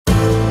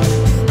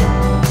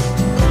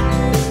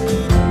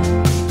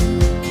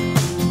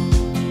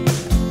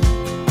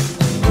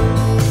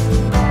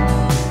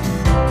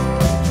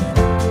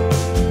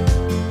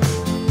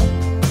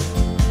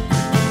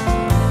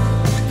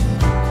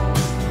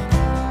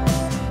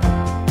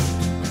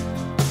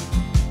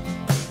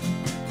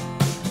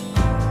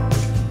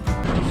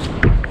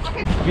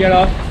Get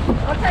off.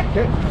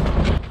 Okay.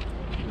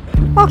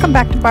 Welcome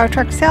back to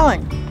BioTrek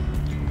Sailing.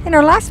 In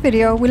our last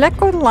video, we let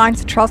go of the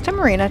lines at Charlestown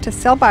Marina to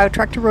sail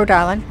BioTrek to Rhode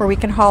Island where we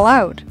can haul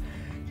out.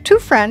 Two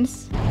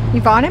friends,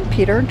 Yvonne and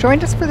Peter,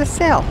 joined us for the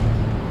sail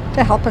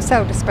to help us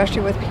out,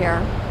 especially with Pierre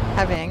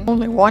having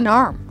only one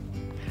arm.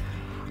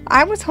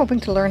 I was hoping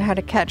to learn how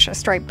to catch a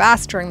striped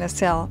bass during the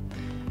sail.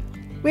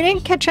 We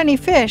didn't catch any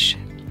fish,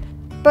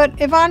 but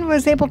Yvonne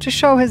was able to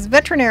show his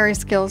veterinary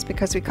skills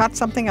because we caught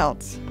something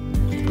else.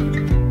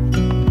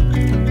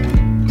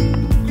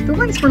 The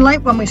winds were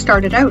light when we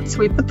started out, so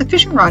we put the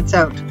fishing rods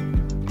out.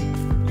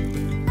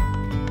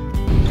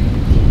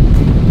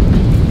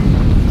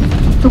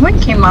 The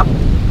wind came up.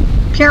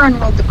 Pierre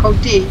unrolled the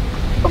code D,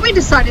 but we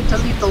decided to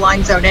leave the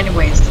lines out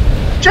anyways,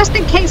 just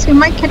in case we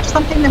might catch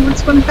something that would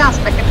swim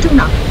fast like a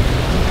tuna.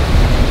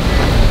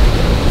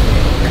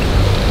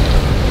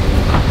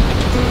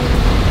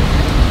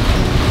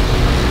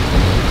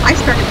 I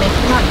started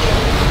making lunch.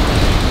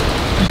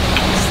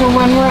 So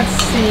when we're at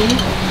sea,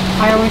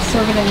 I always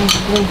serve it in these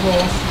blue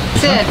bowls.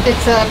 That's it.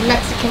 It's a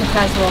Mexican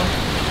casserole.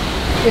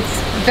 It's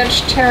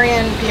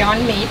vegetarian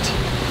Beyond Meat,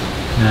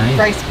 Nice.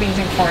 rice, beans,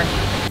 and corn.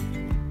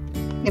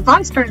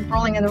 Yvonne started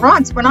rolling in the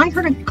rods when I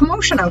heard a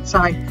commotion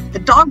outside. The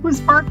dog was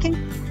barking.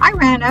 I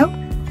ran out,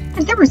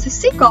 and there was a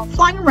seagull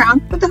flying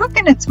around with a hook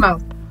in its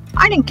mouth.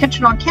 I didn't catch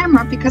it on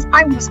camera because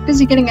I was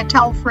busy getting a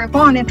towel for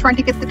Yvonne and trying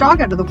to get the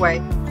dog out of the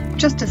way.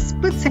 Just a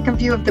split-second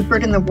view of the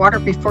bird in the water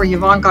before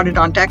Yvonne got it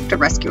on deck to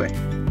rescue it.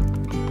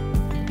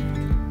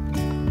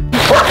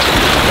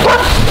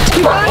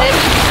 You got it?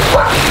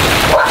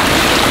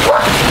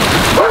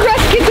 You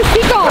rescued the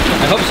seagull!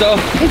 I hope so.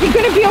 Is he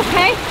going to be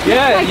okay?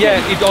 Yeah,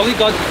 yeah. It only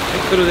got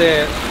through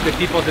the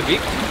tip of the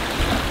beak.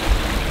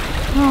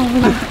 Oh,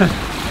 really?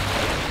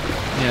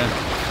 Yeah.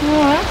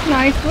 Oh, that's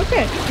nice. Look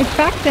at it. It's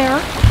back there.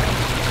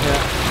 Yeah.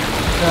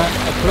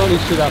 I probably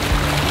should have.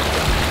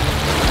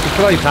 He's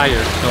probably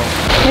tired, so.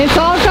 It's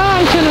all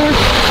gone, Chinner.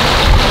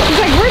 He's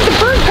like, where'd the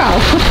bird go?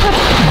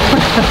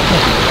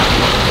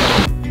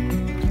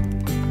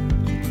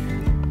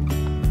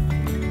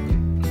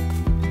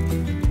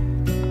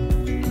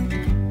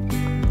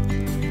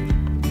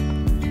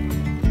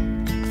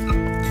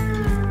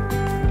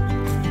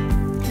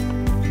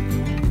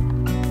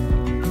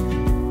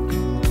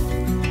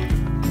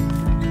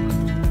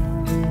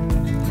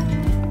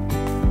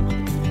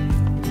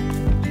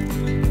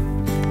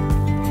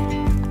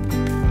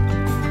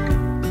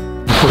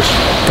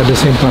 At the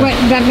same time. Wait,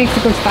 that makes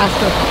it go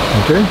faster.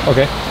 Okay.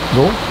 Okay.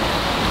 Go.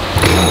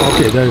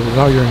 Okay,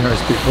 now you're in high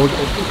speed. Hold.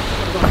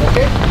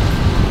 Okay.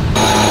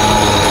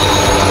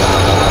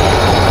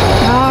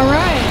 All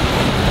right.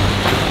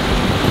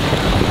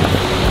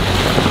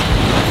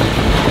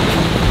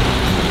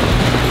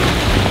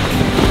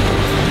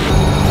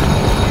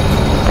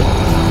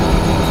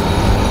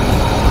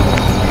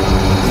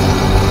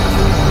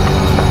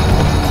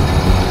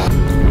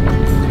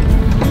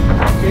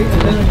 Okay,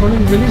 and then I'm going to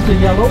release the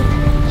yellow.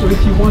 So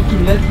if you want to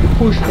let the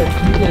push that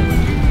you can.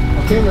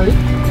 Okay, ready?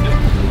 Yep.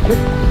 Okay.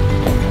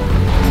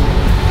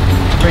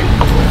 Great.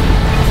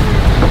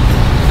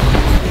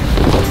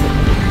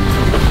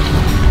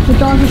 The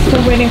dog is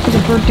still waiting for the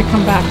bird to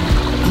come back.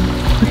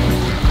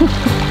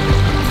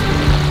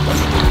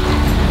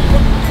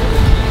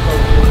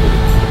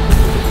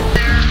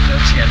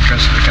 That's the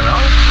entrance to the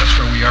canal. That's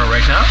where we are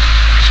right now.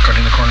 Just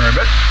cutting the corner a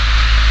bit.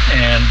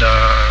 And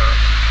the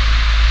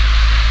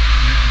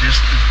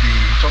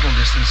total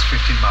distance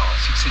 15 miles,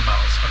 16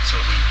 miles until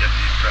we get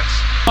the entrance.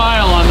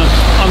 Mile on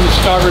the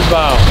starboard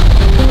bow.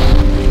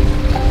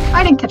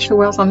 I didn't catch the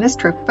whales on this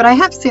trip, but I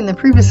have seen them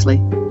previously.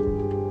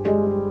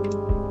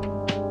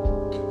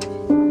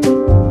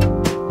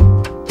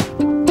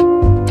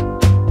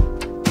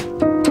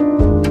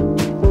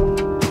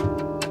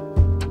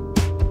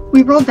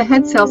 We rolled the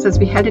head sails as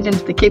we headed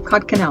into the Cape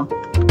Cod Canal.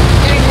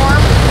 Getting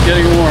warm?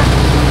 Getting warm.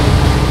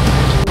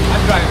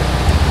 I'm driving.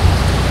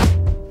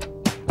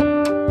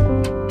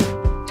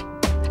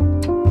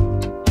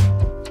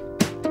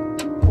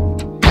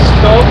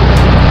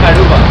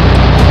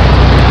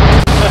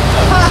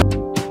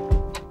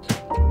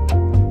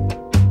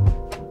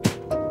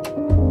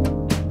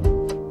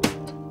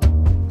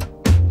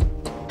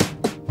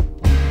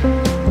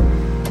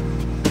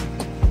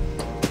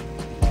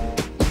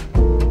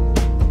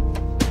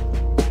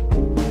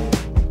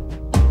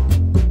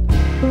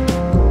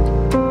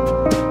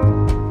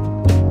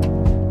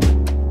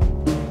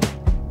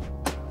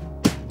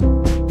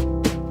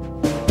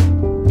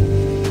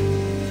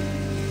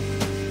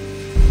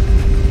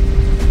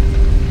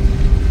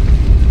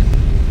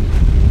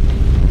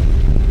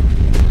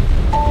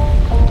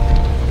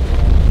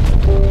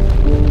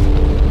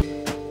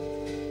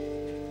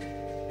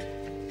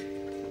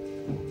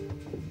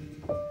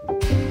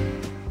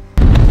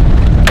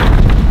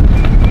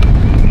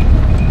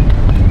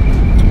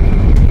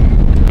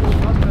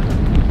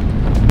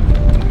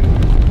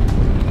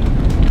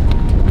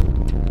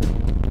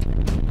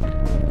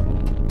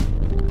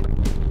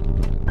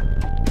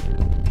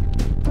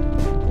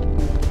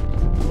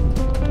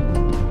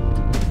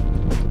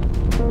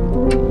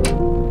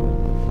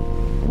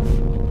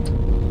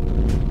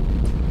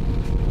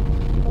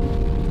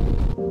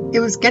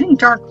 was getting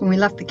dark when we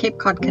left the Cape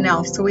Cod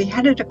Canal, so we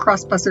headed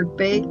across Buzzard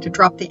Bay to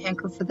drop the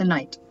anchor for the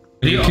night.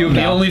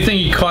 The only thing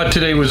he caught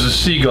today was a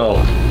seagull.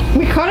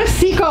 We caught a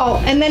seagull,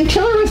 and then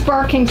Tiller was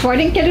barking, so I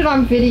didn't get it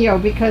on video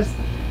because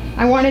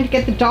I wanted to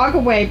get the dog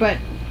away, but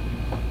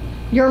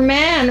your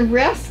man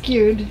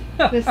rescued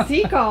the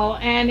seagull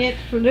and it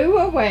flew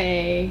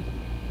away.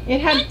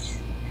 It had...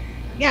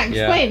 Yeah,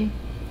 explain.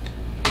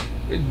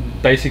 Yeah.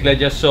 Basically, I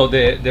just saw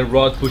the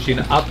rod pushing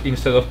up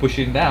instead of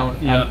pushing down,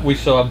 and we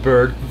saw a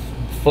bird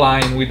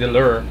flying with the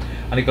lure,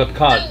 and it got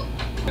caught.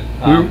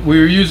 We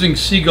were using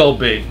seagull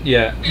bait.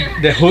 Yeah,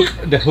 the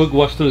hook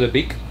was through the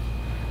beak,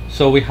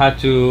 so we had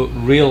to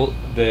reel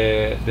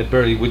the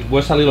bird, which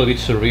was a little bit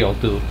surreal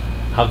to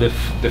have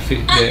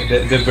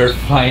the bird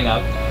flying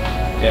up.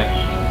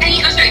 Yeah.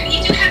 And I'm sorry,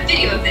 you do have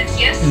video of this,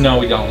 yes? No,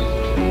 we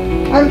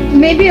don't.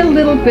 Maybe a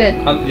little bit.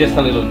 Just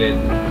a little bit.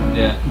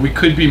 Yeah. We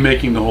could be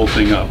making the whole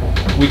thing up.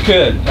 We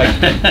could.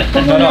 Like,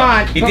 but we're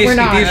not. It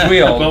is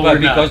real, but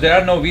because there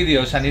are no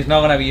videos and it's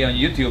not gonna be on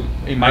YouTube,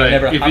 it might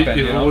never happen.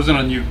 If it wasn't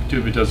on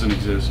YouTube, it doesn't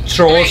exist.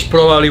 Trolls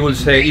probably will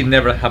say it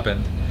never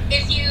happened.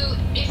 If you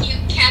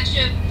catch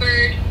a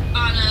bird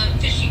on a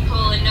fishing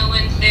pole and no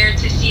one's there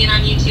to see it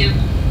on YouTube,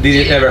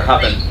 did it ever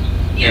happen?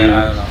 Yeah. I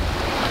don't know.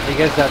 I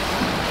guess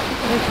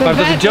that's part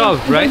of the job,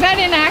 right? The vet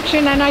in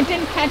action, and I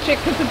didn't catch it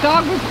because the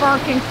dog was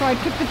barking, so I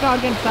took the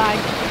dog inside.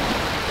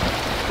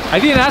 I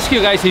didn't ask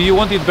you guys if you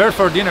wanted bird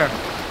for dinner.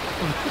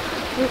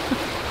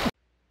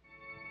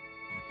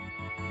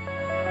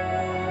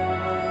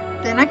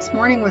 The next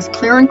morning was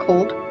clear and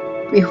cold.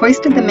 We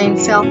hoisted the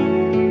mainsail,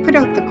 put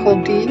out the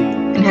cold D,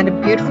 and had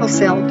a beautiful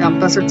sail down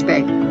Buzzards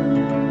Bay.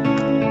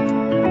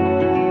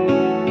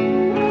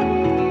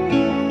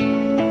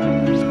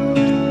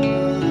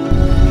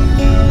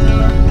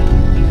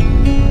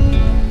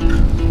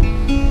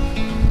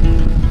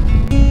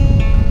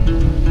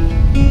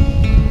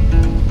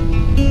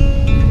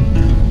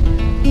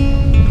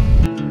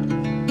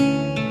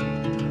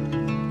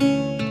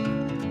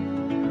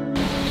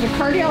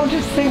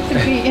 Cardiologist thinks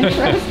it'd be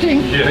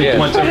interesting. He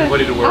wants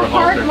everybody to wear a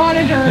heart halter.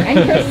 monitor, and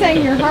Chris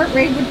saying your heart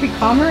rate would be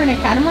calmer in a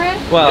catamaran?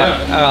 Well,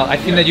 I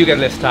think that you get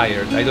less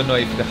tired. I don't know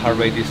if the heart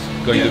rate is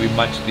going to be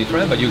much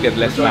different, but you get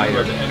less tired.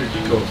 About the energy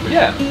coefficient.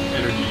 Yeah.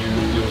 Energy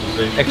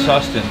utilization.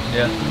 Exhausting,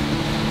 yeah.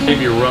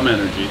 Maybe your rum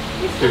energy.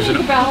 There's a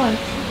balance.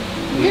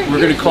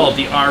 We're going to call it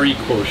the RE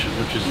quotient,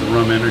 which is the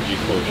rum energy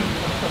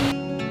quotient.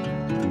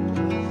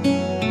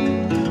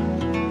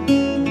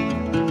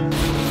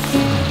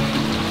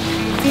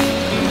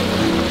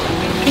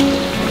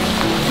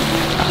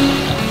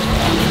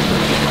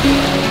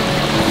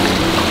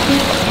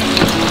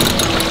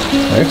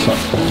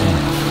 Excellent.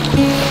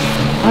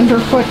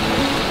 Underfoot.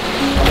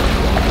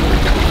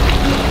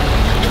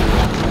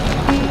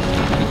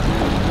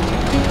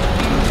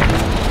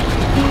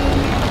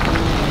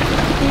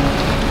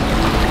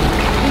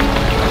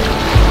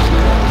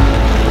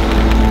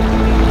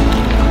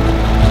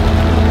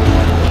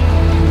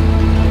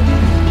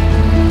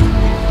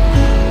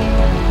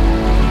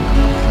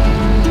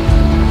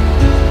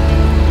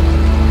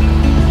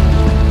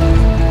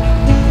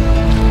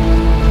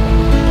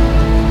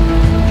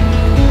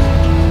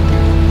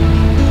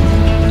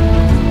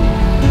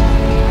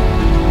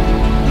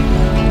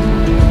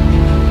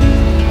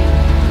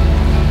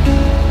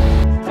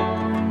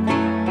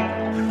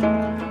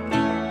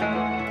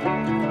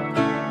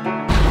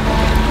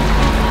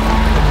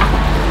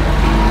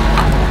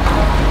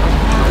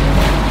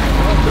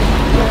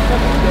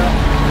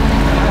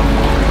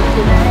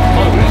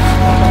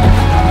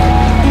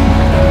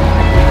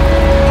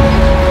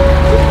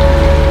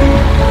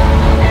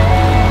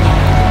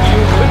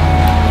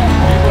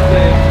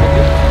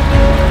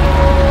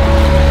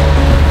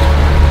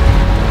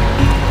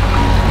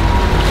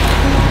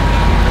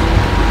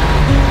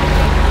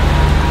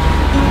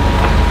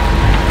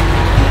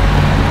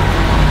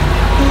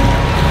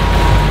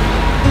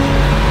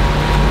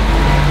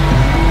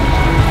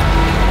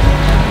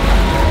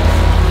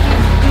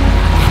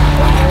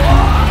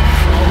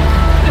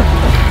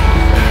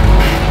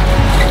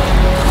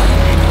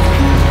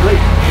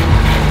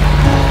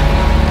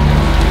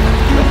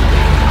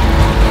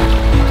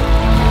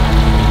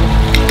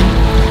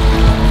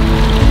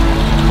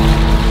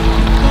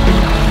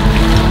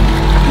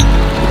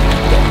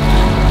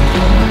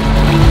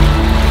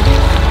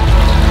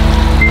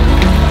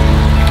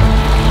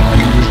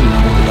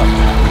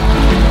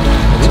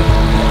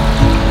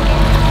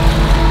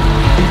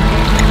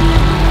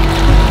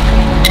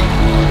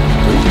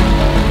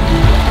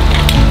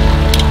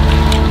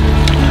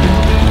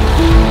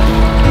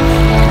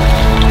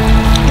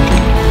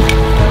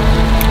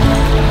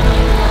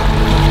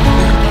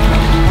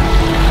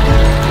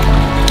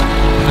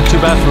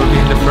 bad for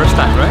being the first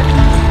time, right?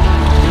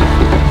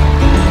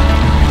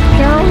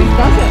 Pierre always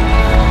does it.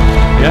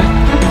 Yeah?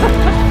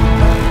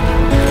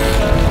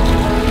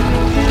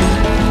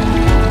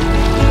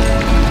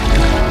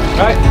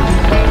 Right.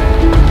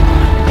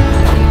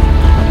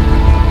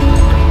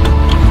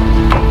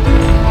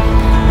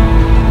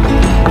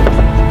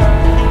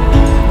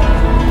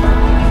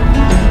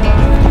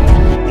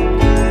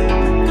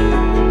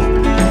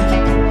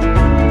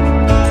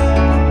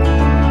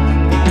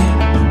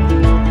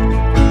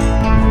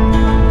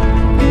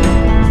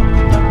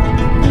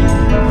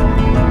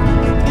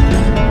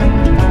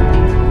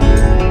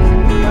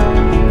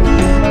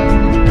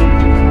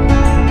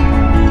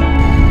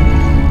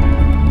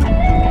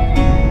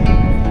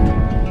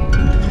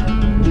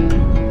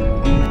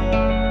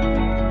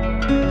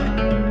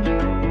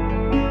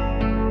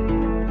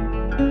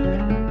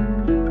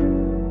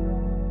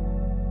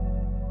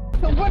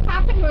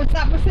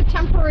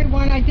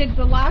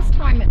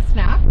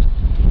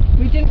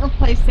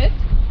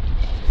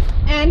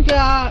 And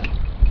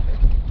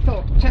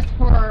so just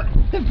for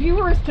the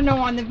viewers to know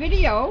on the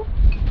video,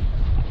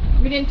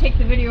 we didn't take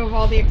the video of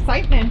all the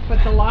excitement,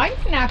 but the line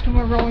snapped when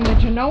we were rowing the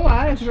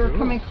Genoa as we were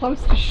coming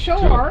close to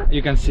shore.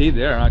 You can see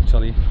there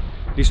actually.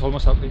 This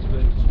almost up.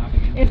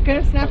 It's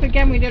going to snap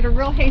again. We did a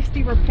real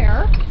hasty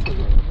repair,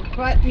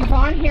 but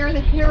Yvonne here,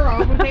 the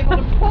hero, was able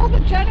to pull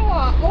the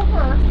Genoa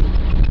over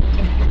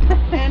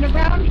and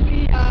around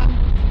the,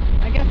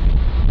 I guess,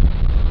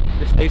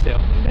 the staysail.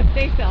 The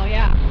staysail,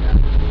 yeah.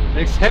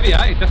 It's heavy,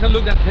 it doesn't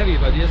look that heavy,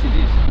 but yes it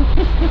is.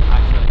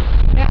 Actually.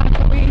 Yeah,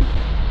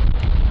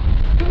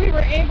 so we were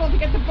able to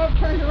get the boat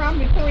turned around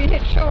before we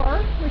hit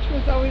shore, which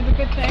was always a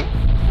good thing.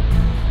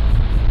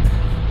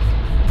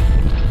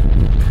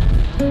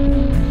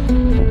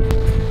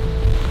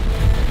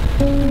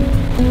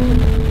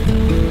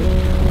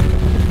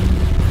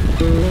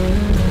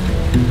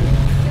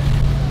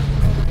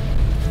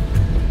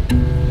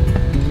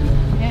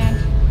 And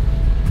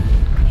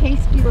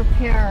hasty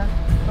repair,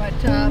 but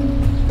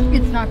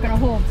it's not going to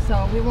hold,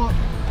 so we won't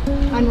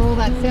unroll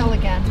that sail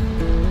again.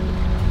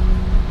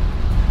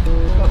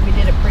 But we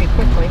did it pretty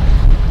quickly.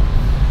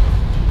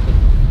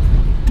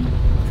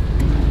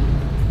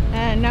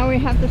 And now we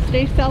have the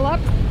staysail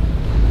up.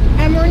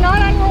 And we're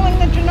not unrolling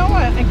the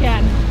Genoa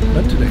again.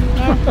 Not today.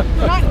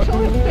 Not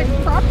until it's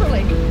fixed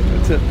properly.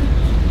 That's it.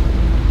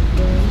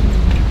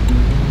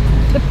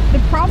 The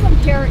problem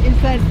here is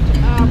that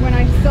when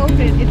I sewed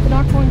it, it's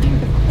not going through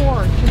the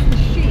core, just the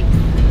sheet.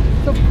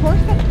 So of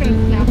course that's going to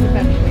snap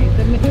eventually.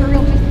 The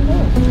material just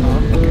pulls.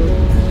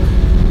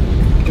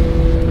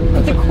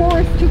 But the core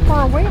is too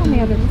far away on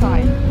the other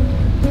side.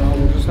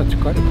 We'll just have to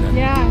cut it then.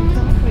 Yeah,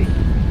 exactly.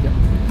 Yep.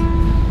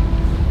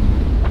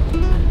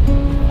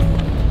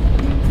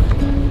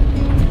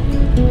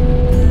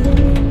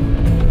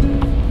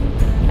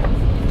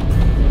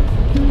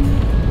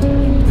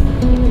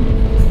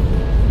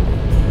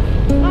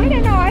 I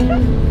don't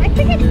know. I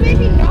think it's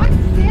maybe not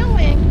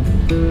sailing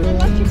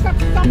unless you've got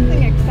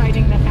something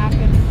exciting that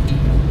happens.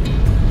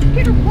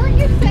 Peter, weren't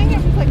you saying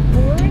it was like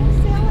boring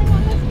sailing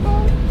on this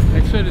boat?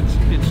 I said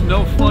it's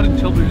no fun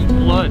until there's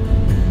blood.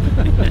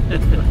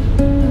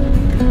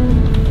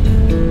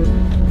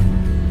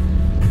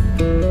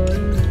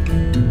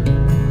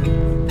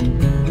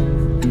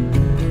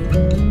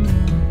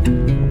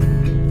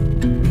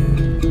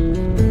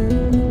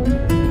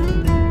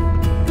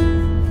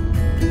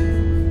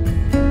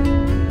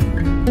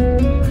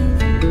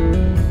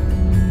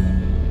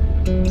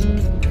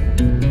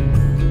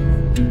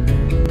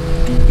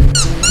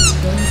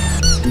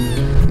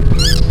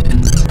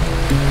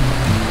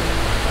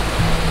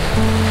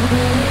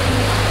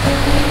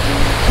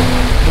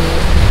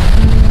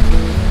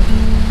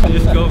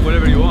 Just go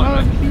whatever you want,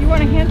 right? So you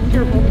want a hand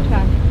steer boat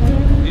attack?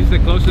 This is the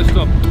closest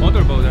to a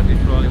motorboat that it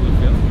probably will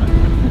feel. Right?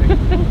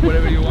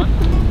 Whatever you want.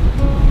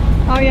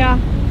 Oh yeah,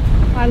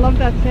 I love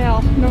that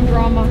sail. No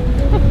drama.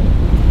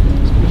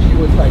 Especially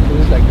with like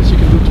this, you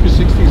can do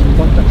 360s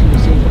without touching the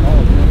sail at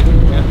all.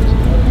 Yeah.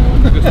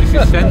 Because this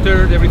is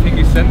centered, everything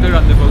is centered,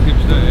 and the boat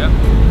keeps there. Yeah.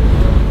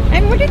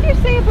 And what did you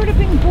say about it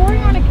being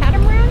boring on a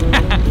catamaran?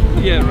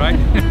 Yeah, right.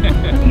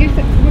 You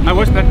said, I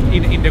was not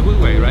in the good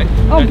way, right?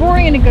 oh,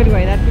 boring in a good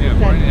way. That's what Yeah, you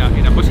boring said.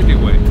 in a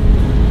positive way.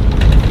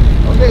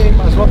 Okay,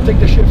 might as well take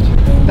the shift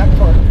that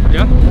far.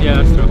 Yeah, yeah,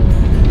 that's true.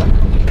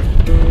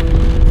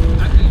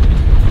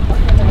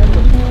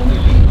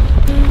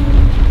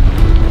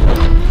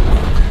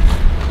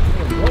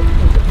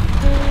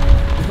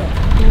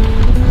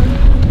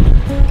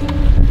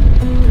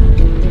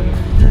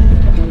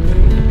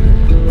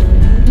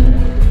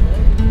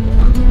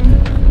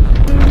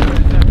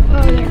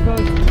 Oh, there it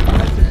goes.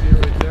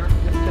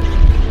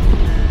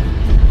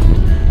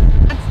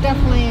 That's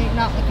definitely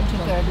not looking too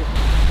good.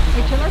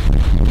 Hey, Chiller,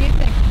 what do you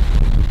think?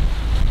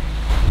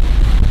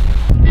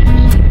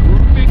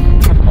 Grouping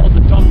are called the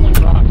dumpling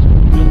rocks.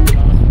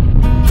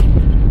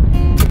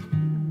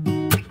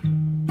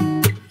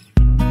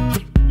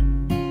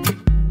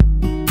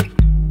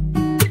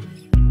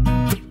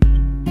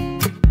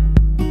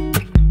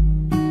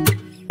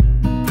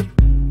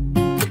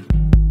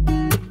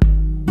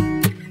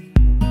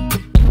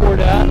 Ford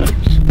Adams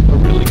are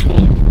really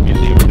cool in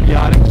the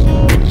avionics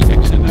and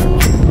sticks in there.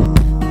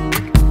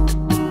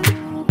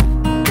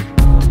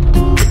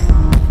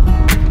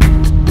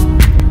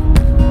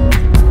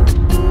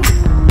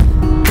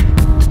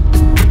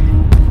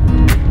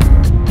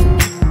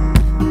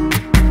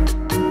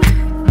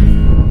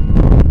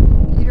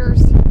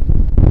 Peter's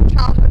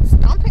childhood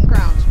stomping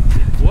ground.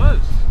 It was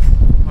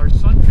our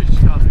sunfish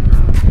stomping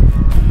ground.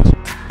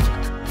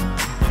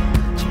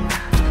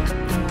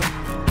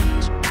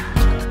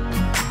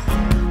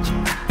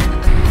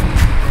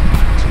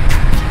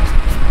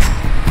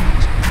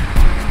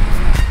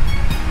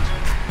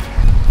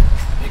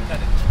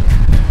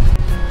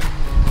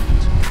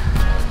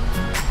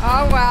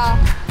 Oh well.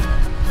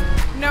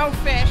 No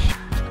fish.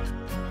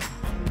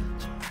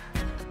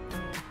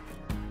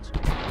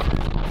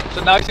 So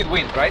now it's in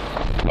wind, right?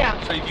 Yeah.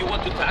 So if you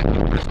want to tack,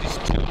 you press these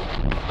two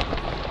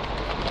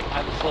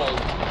and hold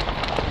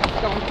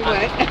Don't do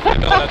And it.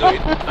 I'm not gonna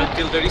do it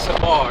until there is a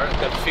bar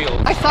that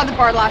fills. I saw the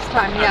bar last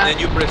time, And yeah. then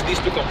you press this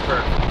to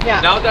confirm.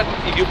 Yeah. Now that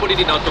if you put it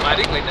in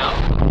automatic like now,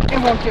 It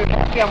won't do it.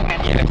 Yeah, when?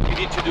 yeah, you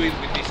need to do it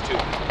with these two.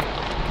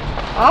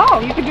 Oh,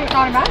 you can do it in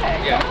automatic.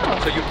 Yeah. Oh.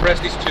 So you press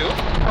these two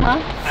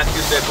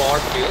until the bar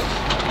fills,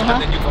 and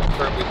then you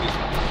confirm with this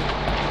one.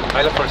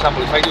 Right? For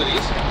example, if I do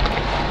this,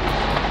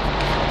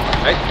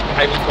 right,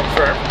 I will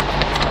confirm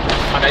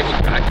and I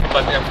will back,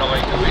 but I'm not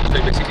going to do it. So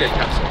basically, I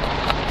cancel.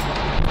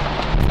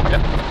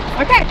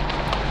 Yeah. Okay.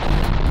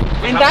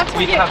 And that's what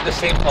we you have the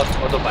same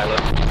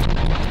autopilot.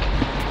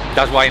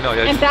 That's why I know.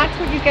 and that's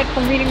what you get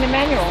from reading the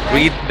manual, right?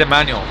 Read the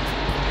manual.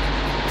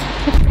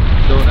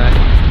 Doing that.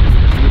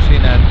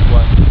 Using at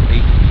what,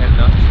 8-10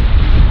 knots?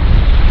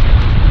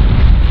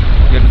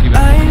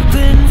 I've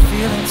been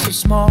feeling so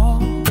small.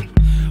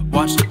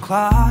 Watch the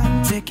clock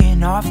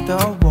ticking off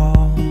the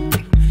wall.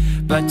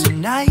 But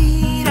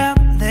tonight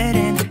I'm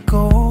letting it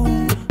go.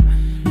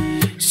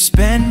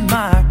 Spend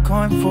my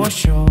coin for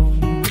sure.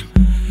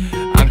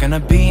 I'm gonna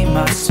be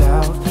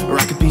myself, or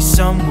I could be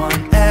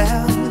someone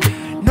else.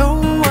 No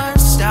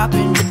one's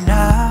stopping me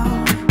now.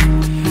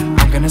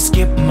 I'm gonna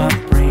skip my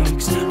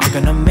breaks, I'm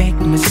gonna make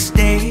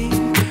mistakes.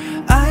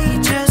 I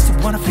just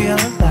wanna feel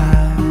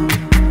alive.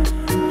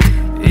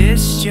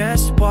 It's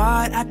just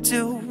what I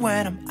do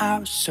when I'm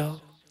out,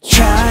 so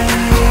try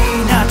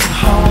not to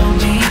hold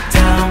me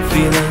down.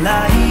 Feel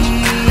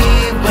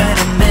alive when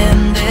I'm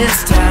in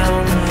this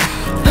town.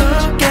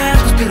 Look at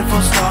those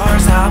beautiful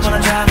stars. I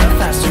wanna drive a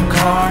faster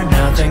car.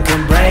 Nothing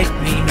can break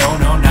me, no,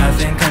 no,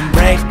 nothing can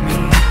break me.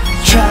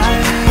 Try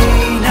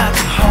not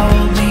to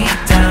hold me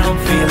down.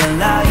 Feel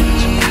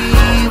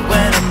alive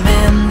when I'm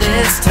in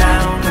this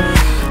town.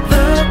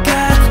 Look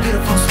at the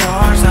beautiful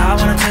stars. I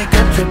wanna take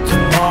a trip to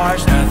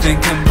Mars. Nothing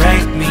can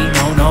break me,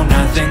 no, no,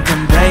 nothing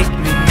can break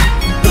me.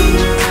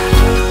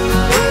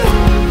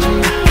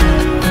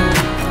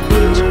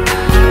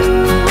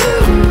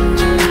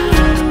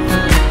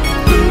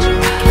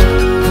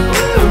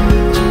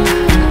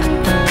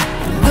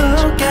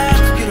 Look at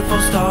the beautiful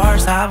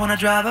stars. I wanna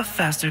drive a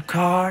faster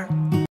car.